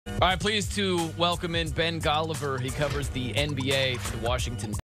All right, pleased to welcome in Ben Golliver. He covers the NBA for the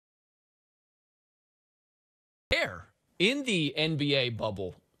Washington. In the NBA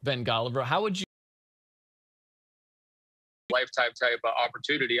bubble, Ben Golliver, how would you? Lifetime type of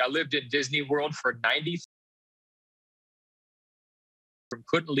opportunity. I lived in Disney World for 90.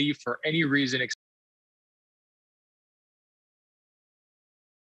 Couldn't leave for any reason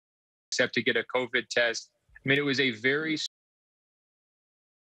except to get a COVID test. I mean, it was a very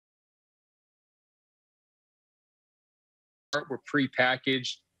were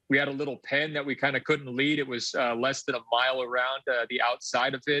prepackaged. We had a little pen that we kind of couldn't lead. It was less than a mile around the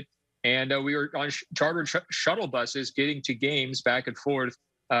outside of it. And we were on chartered shuttle buses getting to games back and forth,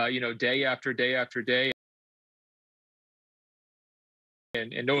 day after day after day.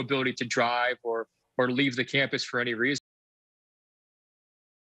 And no ability to drive or leave the campus for any reason.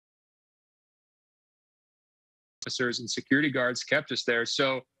 Officers and security guards kept us there.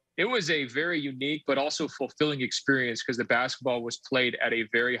 So it was a very unique but also fulfilling experience because the basketball was played at a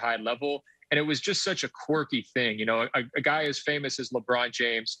very high level. And it was just such a quirky thing. You know, a guy as famous as LeBron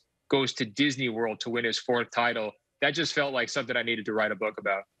James goes to Disney World to win his fourth title. That just felt like something I needed to write a book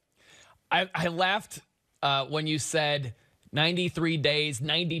about. I laughed when you said 93 days,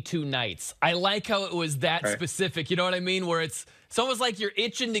 92 nights. I like how it was that specific. You know what I mean? Where it's almost like you're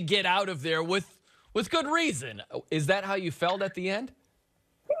itching to get out of there with good reason. Is that how you felt at the end?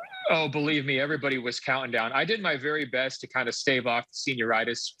 Oh, believe me, everybody was counting down. I did my very best to kind of stave off the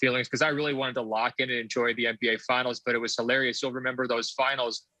senioritis feelings because I really wanted to lock in and enjoy the NBA Finals, but it was hilarious. You'll remember those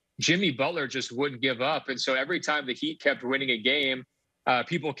finals. Jimmy Butler just wouldn't give up. And so every time the Heat kept winning a game,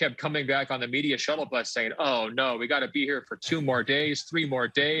 people kept coming back on the media shuttle bus saying, oh, no, we got to be here for 2 more days, 3 more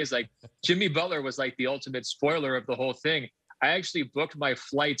days. Like Jimmy Butler was like the ultimate spoiler of the whole thing. I actually booked my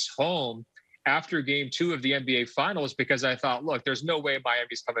flights home after game 2 of the NBA Finals because I thought, look, there's no way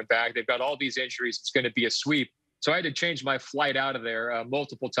Miami's coming back. They've got all these injuries. It's going to be a sweep. So I had to change my flight out of there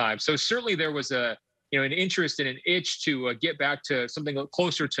multiple times. So certainly there was an interest and an itch to get back to something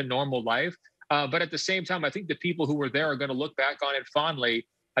closer to normal life. But at the same time, I think the people who were there are going to look back on it fondly.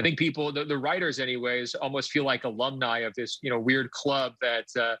 I think people, the writers anyways, almost feel like alumni of this, weird club that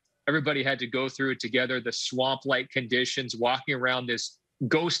everybody had to go through together, the swamp-like conditions, walking around this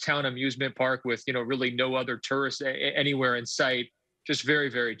ghost town amusement park with, really no other tourists anywhere in sight. Just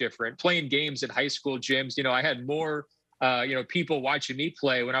very, very different. Playing games in high school gyms. I had more, people watching me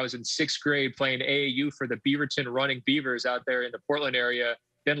play when I was in 6th grade playing AAU for the Beaverton Running Beavers out there in the Portland area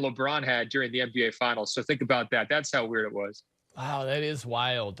than LeBron had during the NBA Finals. So think about that. That's how weird it was. Wow, that is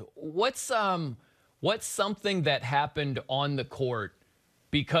wild. What's something that happened on the court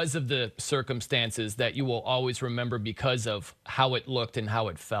because of the circumstances that you will always remember because of how it looked and how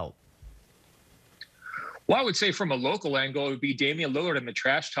it felt? Well, I would say from a local angle, it would be Damian Lillard in the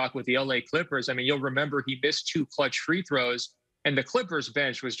trash talk with the LA Clippers. I mean, you'll remember he missed 2 clutch free throws, and the Clippers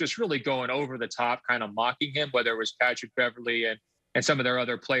bench was just really going over the top, kind of mocking him, whether it was Patrick Beverley and some of their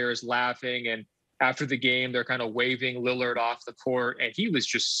other players laughing. And after the game, they're kind of waving Lillard off the court, and he was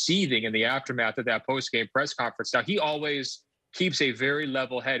just seething in the aftermath of that post-game press conference. Now, he always keeps a very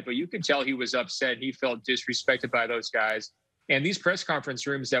level head, but you can tell he was upset. He felt disrespected by those guys. And these press conference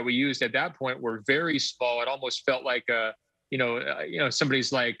rooms that we used at that point were very small. It almost felt like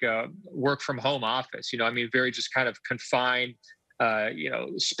somebody's like work from home office. Very just kind of confined,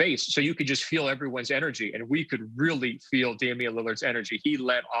 space. So you could just feel everyone's energy, and we could really feel Damian Lillard's energy. He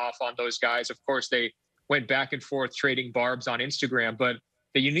let off on those guys. Of course, they went back and forth trading barbs on Instagram, but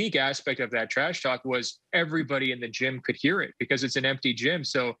the unique aspect of that trash talk was everybody in the gym could hear it because it's an empty gym.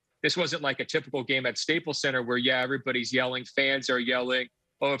 So this wasn't like a typical game at Staples Center where, everybody's yelling, fans are yelling.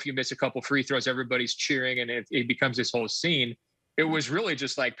 Oh, if you miss a couple free throws, everybody's cheering, and it becomes this whole scene. It was really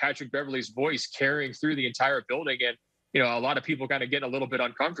just like Patrick Beverley's voice carrying through the entire building. And, a lot of people kind of getting a little bit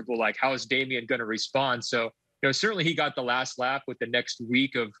uncomfortable, like, how is Damian going to respond? So, certainly he got the last laugh with the next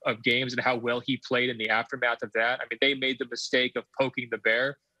week of games and how well he played in the aftermath of that. I mean, they made the mistake of poking the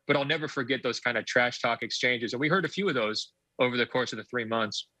bear, but I'll never forget those kind of trash talk exchanges. And we heard a few of those over the course of the 3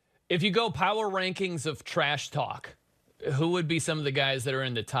 months. If you go power rankings of trash talk, who would be some of the guys that are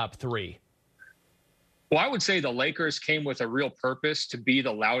in the top 3? Well, I would say the Lakers came with a real purpose to be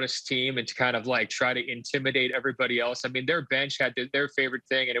the loudest team and to kind of like try to intimidate everybody else. I mean, their bench had their favorite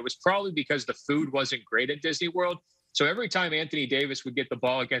thing, and it was probably because the food wasn't great at Disney World. So every time Anthony Davis would get the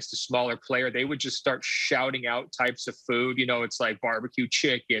ball against a smaller player, they would just start shouting out types of food. It's like barbecue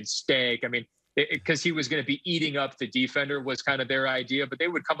chicken, steak. I mean, because he was going to be eating up the defender was kind of their idea, but they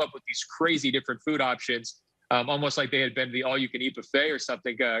would come up with these crazy different food options, almost like they had been the all-you-can-eat buffet or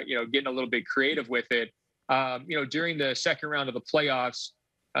something, getting a little bit creative with it. During the second round of the playoffs,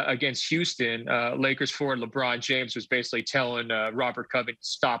 against Houston, Lakers forward LeBron James was basically telling Robert Covington,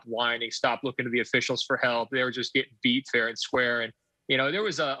 stop whining, stop looking to the officials for help. They were just getting beat fair and square. And, there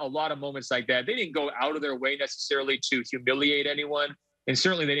was a lot of moments like that. They didn't go out of their way necessarily to humiliate anyone. And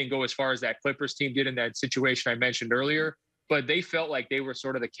certainly they didn't go as far as that Clippers team did in that situation I mentioned earlier. But they felt like they were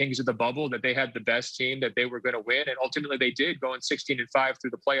sort of the kings of the bubble, that they had the best team, that they were going to win. And ultimately they did, going 16-5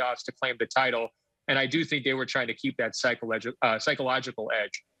 through the playoffs to claim the title. And I do think they were trying to keep that psychological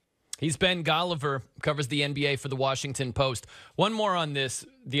edge. He's Ben Golliver, covers the NBA for the Washington Post. One more on this,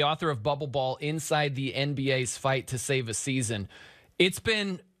 the author of BubbleBall, Inside the NBA's Fight to Save a Season.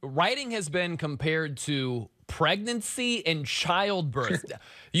 Writing has been compared to pregnancy and childbirth.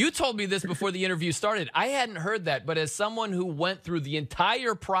 You told me this before the interview started. I hadn't heard that, but as someone who went through the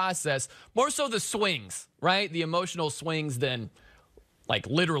entire process, more so the swings, right? The emotional swings than like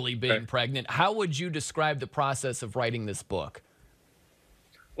literally being pregnant. How would you describe the process of writing this book?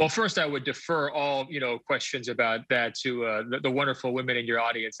 Well, first, I would defer all, questions about that to the wonderful women in your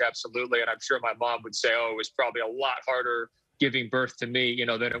audience. Absolutely. And I'm sure my mom would say, it was probably a lot harder giving birth to me,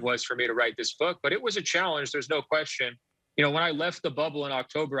 than it was for me to write this book. But it was a challenge. There's no question. When I left the bubble in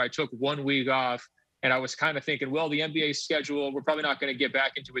October, I took 1 week off, and I was kind of thinking, well, the NBA schedule, we're probably not going to get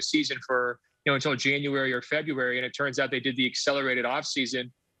back into a season for, until January or February. And it turns out they did the accelerated off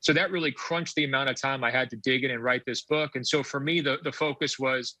season. So that really crunched the amount of time I had to dig in and write this book. And so for me, the focus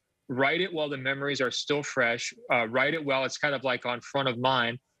was write it while the memories are still fresh, write it while it's kind of like on front of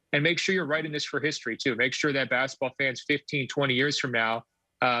mind, and make sure you're writing this for history too. Make sure that basketball fans 15, 20 years from now,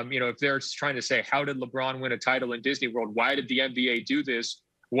 if they're trying to say, how did LeBron win a title in Disney World? Why did the NBA do this?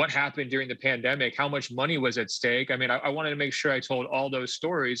 What happened during the pandemic? How much money was at stake? I mean, I wanted to make sure I told all those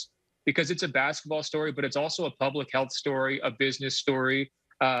stories because it's a basketball story, but it's also a public health story, a business story.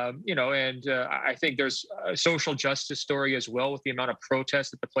 I think there's a social justice story as well with the amount of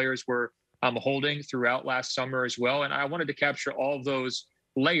protests that the players were holding throughout last summer as well. And I wanted to capture all of those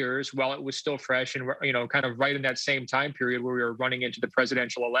layers while it was still fresh and, kind of right in that same time period where we were running into the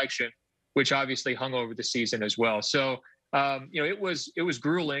presidential election, which obviously hung over the season as well. So, it was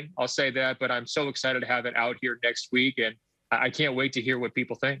grueling, I'll say that, but I'm so excited to have it out here next week. And I can't wait to hear what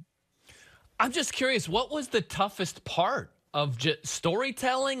people think. I'm just curious, what was the toughest part of just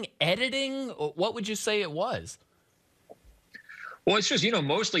storytelling, editing? What would you say it was? Well, it's just,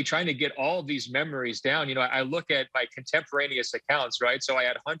 mostly trying to get all of these memories down. I look at my contemporaneous accounts, right? So I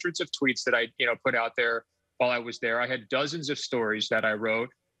had hundreds of tweets that I, put out there while I was there. I had dozens of stories that I wrote,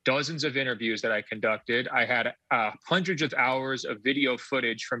 dozens of interviews that I conducted. I had hundreds of hours of video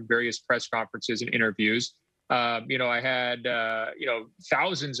footage from various press conferences and interviews. I had,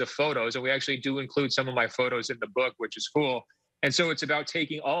 thousands of photos, and we actually do include some of my photos in the book, which is cool. And so it's about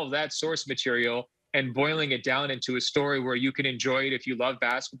taking all of that source material and boiling it down into a story where you can enjoy it if you love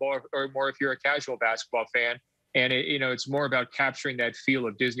basketball or more if you're a casual basketball fan. And, it's more about capturing that feel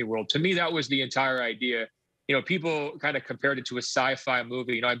of Disney World. To me, that was the entire idea. People kind of compared it to a sci-fi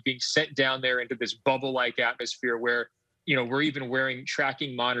movie. I'm being sent down there into this bubble-like atmosphere where we're even wearing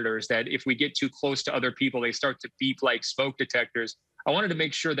tracking monitors that if we get too close to other people, they start to beep like smoke detectors. I wanted to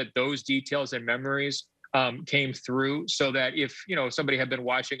make sure that those details and memories came through so that if, somebody had been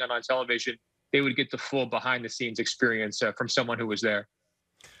watching on television, they would get the full behind the scenes experience from someone who was there.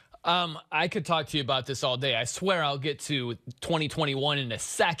 I could talk to you about this all day. I swear I'll get to 2021 in a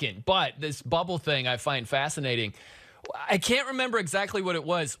second, but this bubble thing I find fascinating. I can't remember exactly what it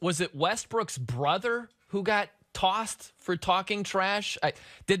was. Was it Westbrook's brother who got tossed for talking trash?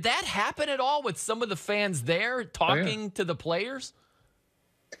 Did that happen at all with some of the fans there talking to the players?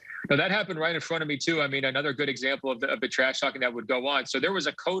 No, that happened right in front of me too. I mean, another good example of the trash talking that would go on. So there was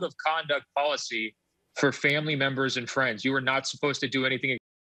a code of conduct policy for family members and friends. You were not supposed to do anything,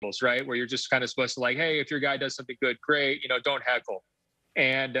 right? Where you're just kind of supposed to hey, if your guy does something good, great, don't heckle.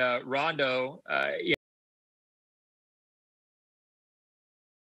 And Rondo,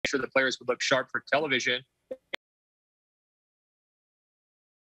 sure the players would look sharp for television.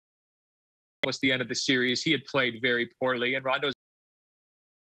 Was the end of the series. He had played very poorly, and Rondo's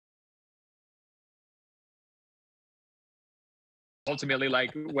ultimately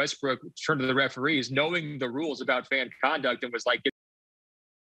Westbrook turned to the referees, knowing the rules about fan conduct, and was like,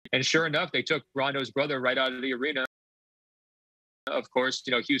 and sure enough, they took Rondo's brother right out of the arena. Of course,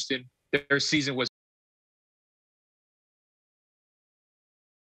 Houston, their season was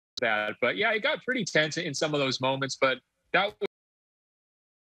that, but yeah, it got pretty tense in some of those moments, but that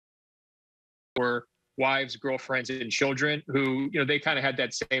were wives, girlfriends, and children who, they kind of had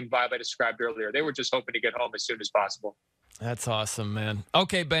that same vibe I described earlier. They were just hoping to get home as soon as possible. That's awesome, man.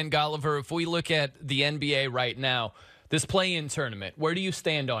 Okay, Ben Golliver, if we look at the NBA right now, This play-in tournament, where do you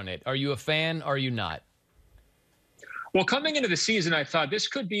stand on it? Are you a fan? Are you not? Well, coming into the season, I thought this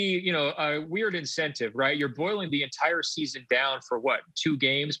could be, a weird incentive, right? You're boiling the entire season down for what, 2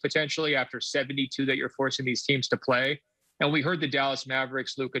 games potentially after 72 that you're forcing these teams to play. And we heard the Dallas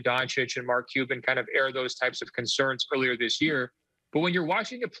Mavericks, Luka Doncic and Mark Cuban kind of air those types of concerns earlier this year. But when you're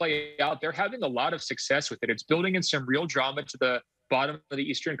watching it play out, they're having a lot of success with it. It's building in some real drama to the bottom of the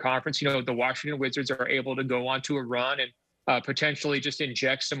Eastern Conference. The Washington Wizards are able to go on to a run and potentially just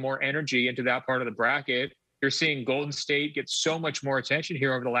inject some more energy into that part of the bracket. You're seeing Golden State get so much more attention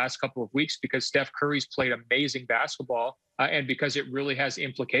here over the last couple of weeks because Steph Curry's played amazing basketball and because it really has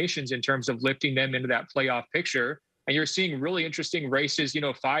implications in terms of lifting them into that playoff picture. And you're seeing really interesting races,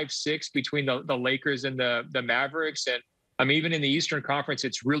 5-6 between the Lakers and the Mavericks. And even in the Eastern Conference,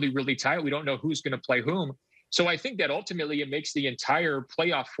 it's really, really tight. We don't know who's going to play whom. So I think that ultimately it makes the entire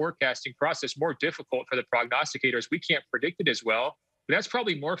playoff forecasting process more difficult for the prognosticators. We can't predict it as well. But that's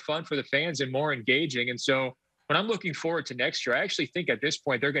probably more fun for the fans and more engaging. And so when I'm looking forward to next year, I actually think at this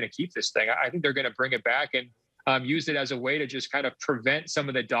point they're going to keep this thing. I think they're going to bring it back and use it as a way to just kind of prevent some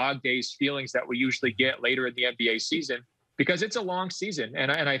of the dog days feelings that we usually get later in the NBA season, because it's a long season.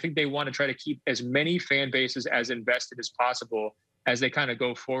 And I think they want to try to keep as many fan bases as invested as possible as they kind of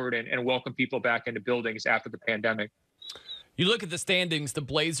go forward and welcome people back into buildings after the pandemic. You look at the standings, the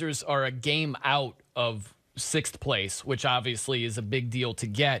Blazers are a game out of 6th place, which obviously is a big deal to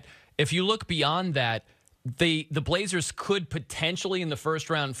get. If you look beyond that, the Blazers could potentially in the first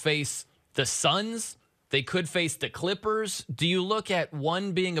round face the Suns. They could face the Clippers. Do you look at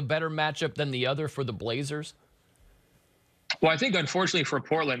one being a better matchup than the other for the Blazers? Well, I think unfortunately for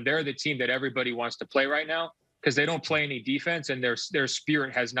Portland, they're the team that everybody wants to play right now because they don't play any defense and their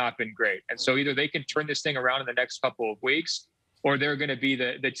spirit has not been great. And so either they can turn this thing around in the next couple of weeks, or they're going to be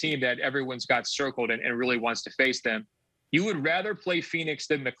the team that everyone's got circled and really wants to face them. You would rather play Phoenix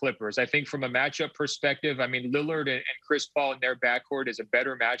than the Clippers. I think from a matchup perspective, Lillard and Chris Paul in their backcourt is a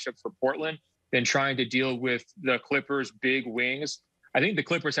better matchup for Portland than trying to deal with the Clippers' big wings. I think the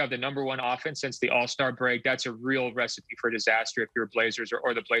Clippers have the number 1 offense since the All-Star break. That's a real recipe for disaster if you're Blazers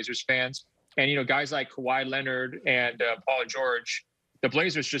or the Blazers fans. And, guys like Kawhi Leonard and Paul George, the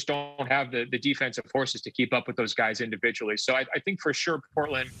Blazers just don't have the defensive forces to keep up with those guys individually. So I think for sure,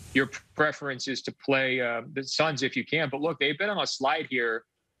 Portland, your preference is to play the Suns if you can. But look, they've been on a slide here.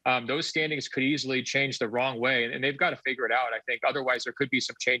 Those standings could easily change the wrong way, and they've got to figure it out, I think. Otherwise, there could be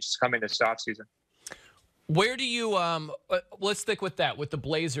some changes coming this offseason. Where do you let's stick with that, with the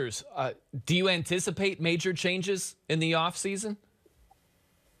Blazers. Do you anticipate major changes in the offseason?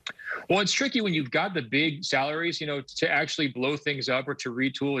 Well, it's tricky when you've got the big salaries, to actually blow things up or to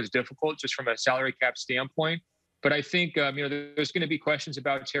retool is difficult just from a salary cap standpoint. But I think, there's going to be questions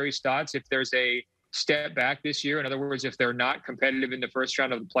about Terry Stotts if there's a step back this year. In other words, if they're not competitive in the first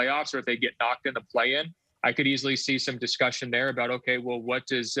round of the playoffs or if they get knocked in the play-in, I could easily see some discussion there about, okay, well, what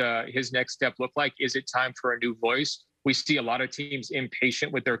does his next step look like? Is it time for a new voice? We see a lot of teams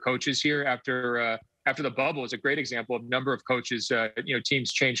impatient with their coaches here after the bubble is a great example of a number of coaches,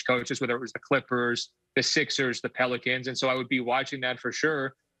 teams changed coaches, whether it was the Clippers, the Sixers, the Pelicans. And so I would be watching that for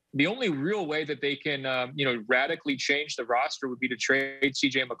sure. The only real way that they can, radically change the roster would be to trade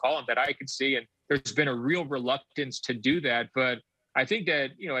CJ McCollum that I could see. And there's been a real reluctance to do that. But I think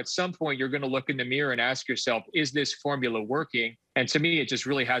that, at some point you're going to look in the mirror and ask yourself, is this formula working? And to me, it just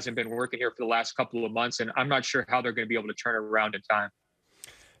really hasn't been working here for the last couple of months. And I'm not sure how they're going to be able to turn it around in time.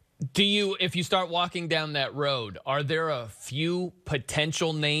 If you start walking down that road, are there a few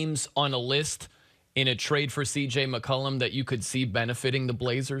potential names on a list in a trade for CJ McCollum that you could see benefiting the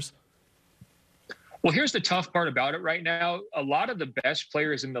Blazers? Well, here's the tough part about it right now. A lot of the best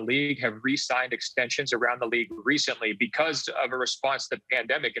players in the league have re-signed extensions around the league recently because of a response to the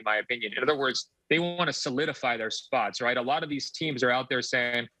pandemic, in my opinion. In other words, they want to solidify their spots, right? A lot of these teams are out there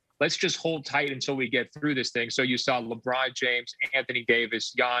saying, let's just hold tight until we get through this thing. So you saw LeBron James, Anthony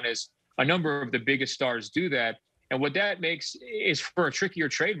Davis, Giannis, a number of the biggest stars do that. And what that makes is for a trickier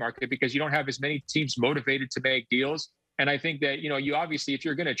trade market because you don't have as many teams motivated to make deals. And I think that, you obviously, if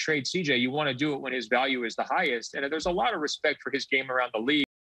you're going to trade CJ, you want to do it when his value is the highest. And there's a lot of respect for his game around the league.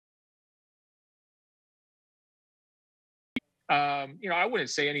 I wouldn't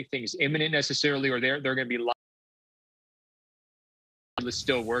say anything's imminent necessarily, or they're going to be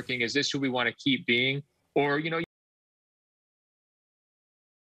still working. Is this who we want to keep being? Or,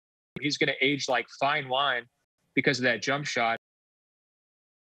 he's going to age like fine wine because of that jump shot.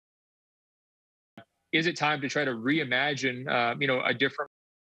 Is it time to try to reimagine, a different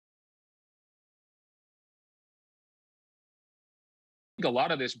a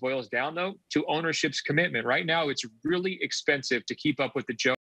lot of this boils down, though, to ownership's commitment. Right now, it's really expensive to keep up with the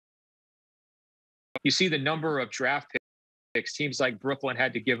Joe. You see the number of draft picks teams like Brooklyn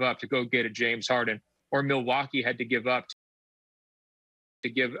had to give up to go get a James Harden, or Milwaukee had to give up to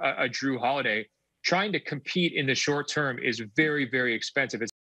give a Drew Holiday. Trying to compete in the short term is very, very expensive.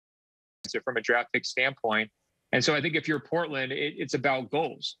 It's from a draft pick standpoint. And so I think if you're Portland, it's about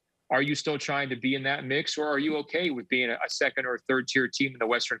goals. Are you still trying to be in that mix, or are you okay with being a second or third tier team in the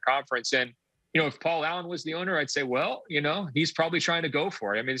Western Conference? And, if Paul Allen was the owner, I'd say, well, he's probably trying to go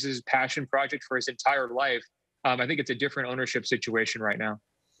for it. I mean, this is his passion project for his entire life. I think it's a different ownership situation right now.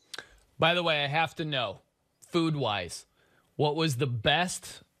 By the way, I have to know, food-wise, what was the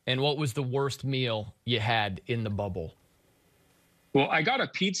best and what was the worst meal you had in the bubble? Well, I got a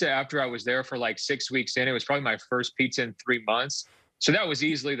pizza after I was there for like 6 weeks in. It was probably my first pizza in 3 months. So that was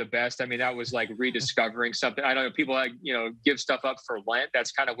easily the best. I mean, that was like rediscovering something. I know people give stuff up for Lent.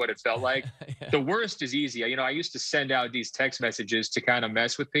 That's kind of what it felt like. Yeah. The worst is easy. I used to send out these text messages to kind of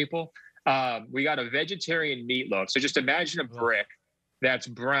mess with people. We got a vegetarian meatloaf. So just imagine a brick that's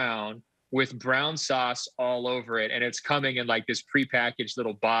brown with brown sauce all over it. And it's coming in like this prepackaged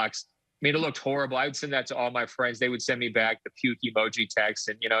little box. I mean, it looked horrible. I would send that to all my friends. They would send me back the puke emoji text.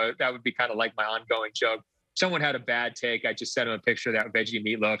 And, that would be kind of like my ongoing joke. Someone had a bad take, I just sent them a picture of that veggie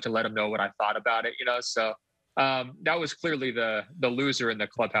meatloaf to let them know what I thought about it, So that was clearly the loser in the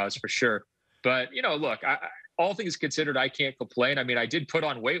clubhouse for sure. But, look, all things considered, I can't complain. I mean, I did put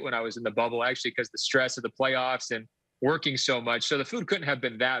on weight when I was in the bubble, actually, because the stress of the playoffs and working so much. So the food couldn't have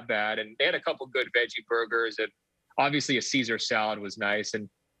been that bad. And they had a couple good veggie burgers, and obviously a Caesar salad was nice. And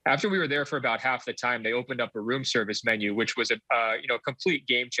after we were there for about half the time, they opened up a room service menu, which was a complete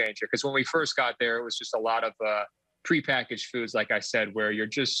game changer. Because when we first got there, it was just a lot of prepackaged foods, like I said, where you're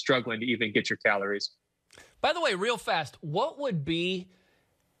just struggling to even get your calories. By the way, real fast, what would be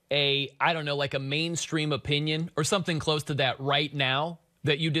like a mainstream opinion or something close to that right now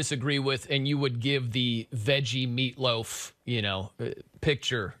that you disagree with, and you would give the veggie meatloaf,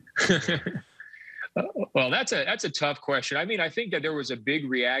 picture? Well, that's a tough question. I mean, I think that there was a big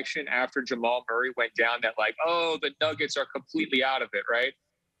reaction after Jamal Murray went down that like, oh, the Nuggets are completely out of it, right?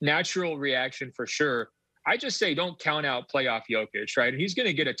 Natural reaction for sure. I just say don't count out playoff Jokic, right? He's going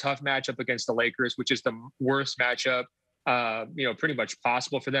to get a tough matchup against the Lakers, which is the worst matchup, pretty much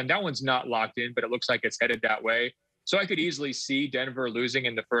possible for them. That one's not locked in, but it looks like it's headed that way. So I could easily see Denver losing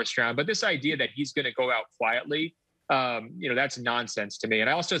in the first round. But this idea that he's going to go out quietly, that's nonsense to me. And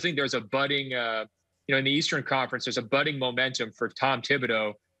I also think there's a budding in the Eastern Conference, there's a budding momentum for Tom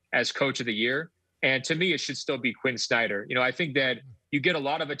Thibodeau as coach of the year. And to me, it should still be Quinn Snyder. I think that you get a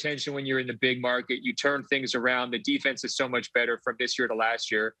lot of attention when you're in the big market. You turn things around. The defense is so much better from this year to last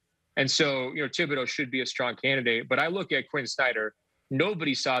year. And so, Thibodeau should be a strong candidate. But I look at Quinn Snyder.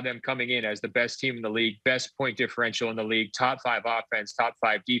 Nobody saw them coming in as the best team in the league, best point differential in the league, top 5 offense, top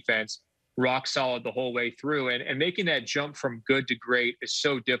 5 defense, rock solid the whole way through. And making that jump from good to great is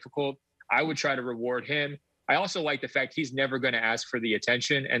so difficult. I would try to reward him. I also like the fact he's never going to ask for the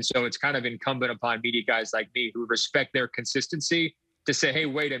attention. And so it's kind of incumbent upon media guys like me who respect their consistency to say, hey,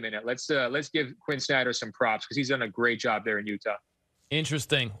 wait a minute, let's give Quinn Snyder some props because he's done a great job there in Utah.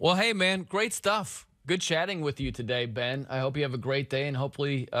 Interesting. Well, hey, man, great stuff. Good chatting with you today, Ben. I hope you have a great day, and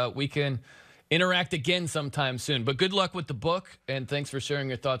hopefully we can interact again sometime soon. But good luck with the book, and thanks for sharing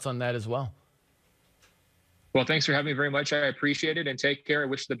your thoughts on that as well. Well, thanks for having me very much. I appreciate it, and take care. I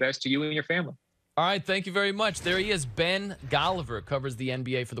wish the best to you and your family. All right, thank you very much. There he is, Ben Golliver, covers the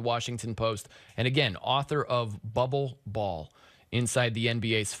NBA for the Washington Post, and again, author of BubbleBall, Inside the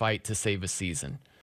NBA's Fight to Save a Season.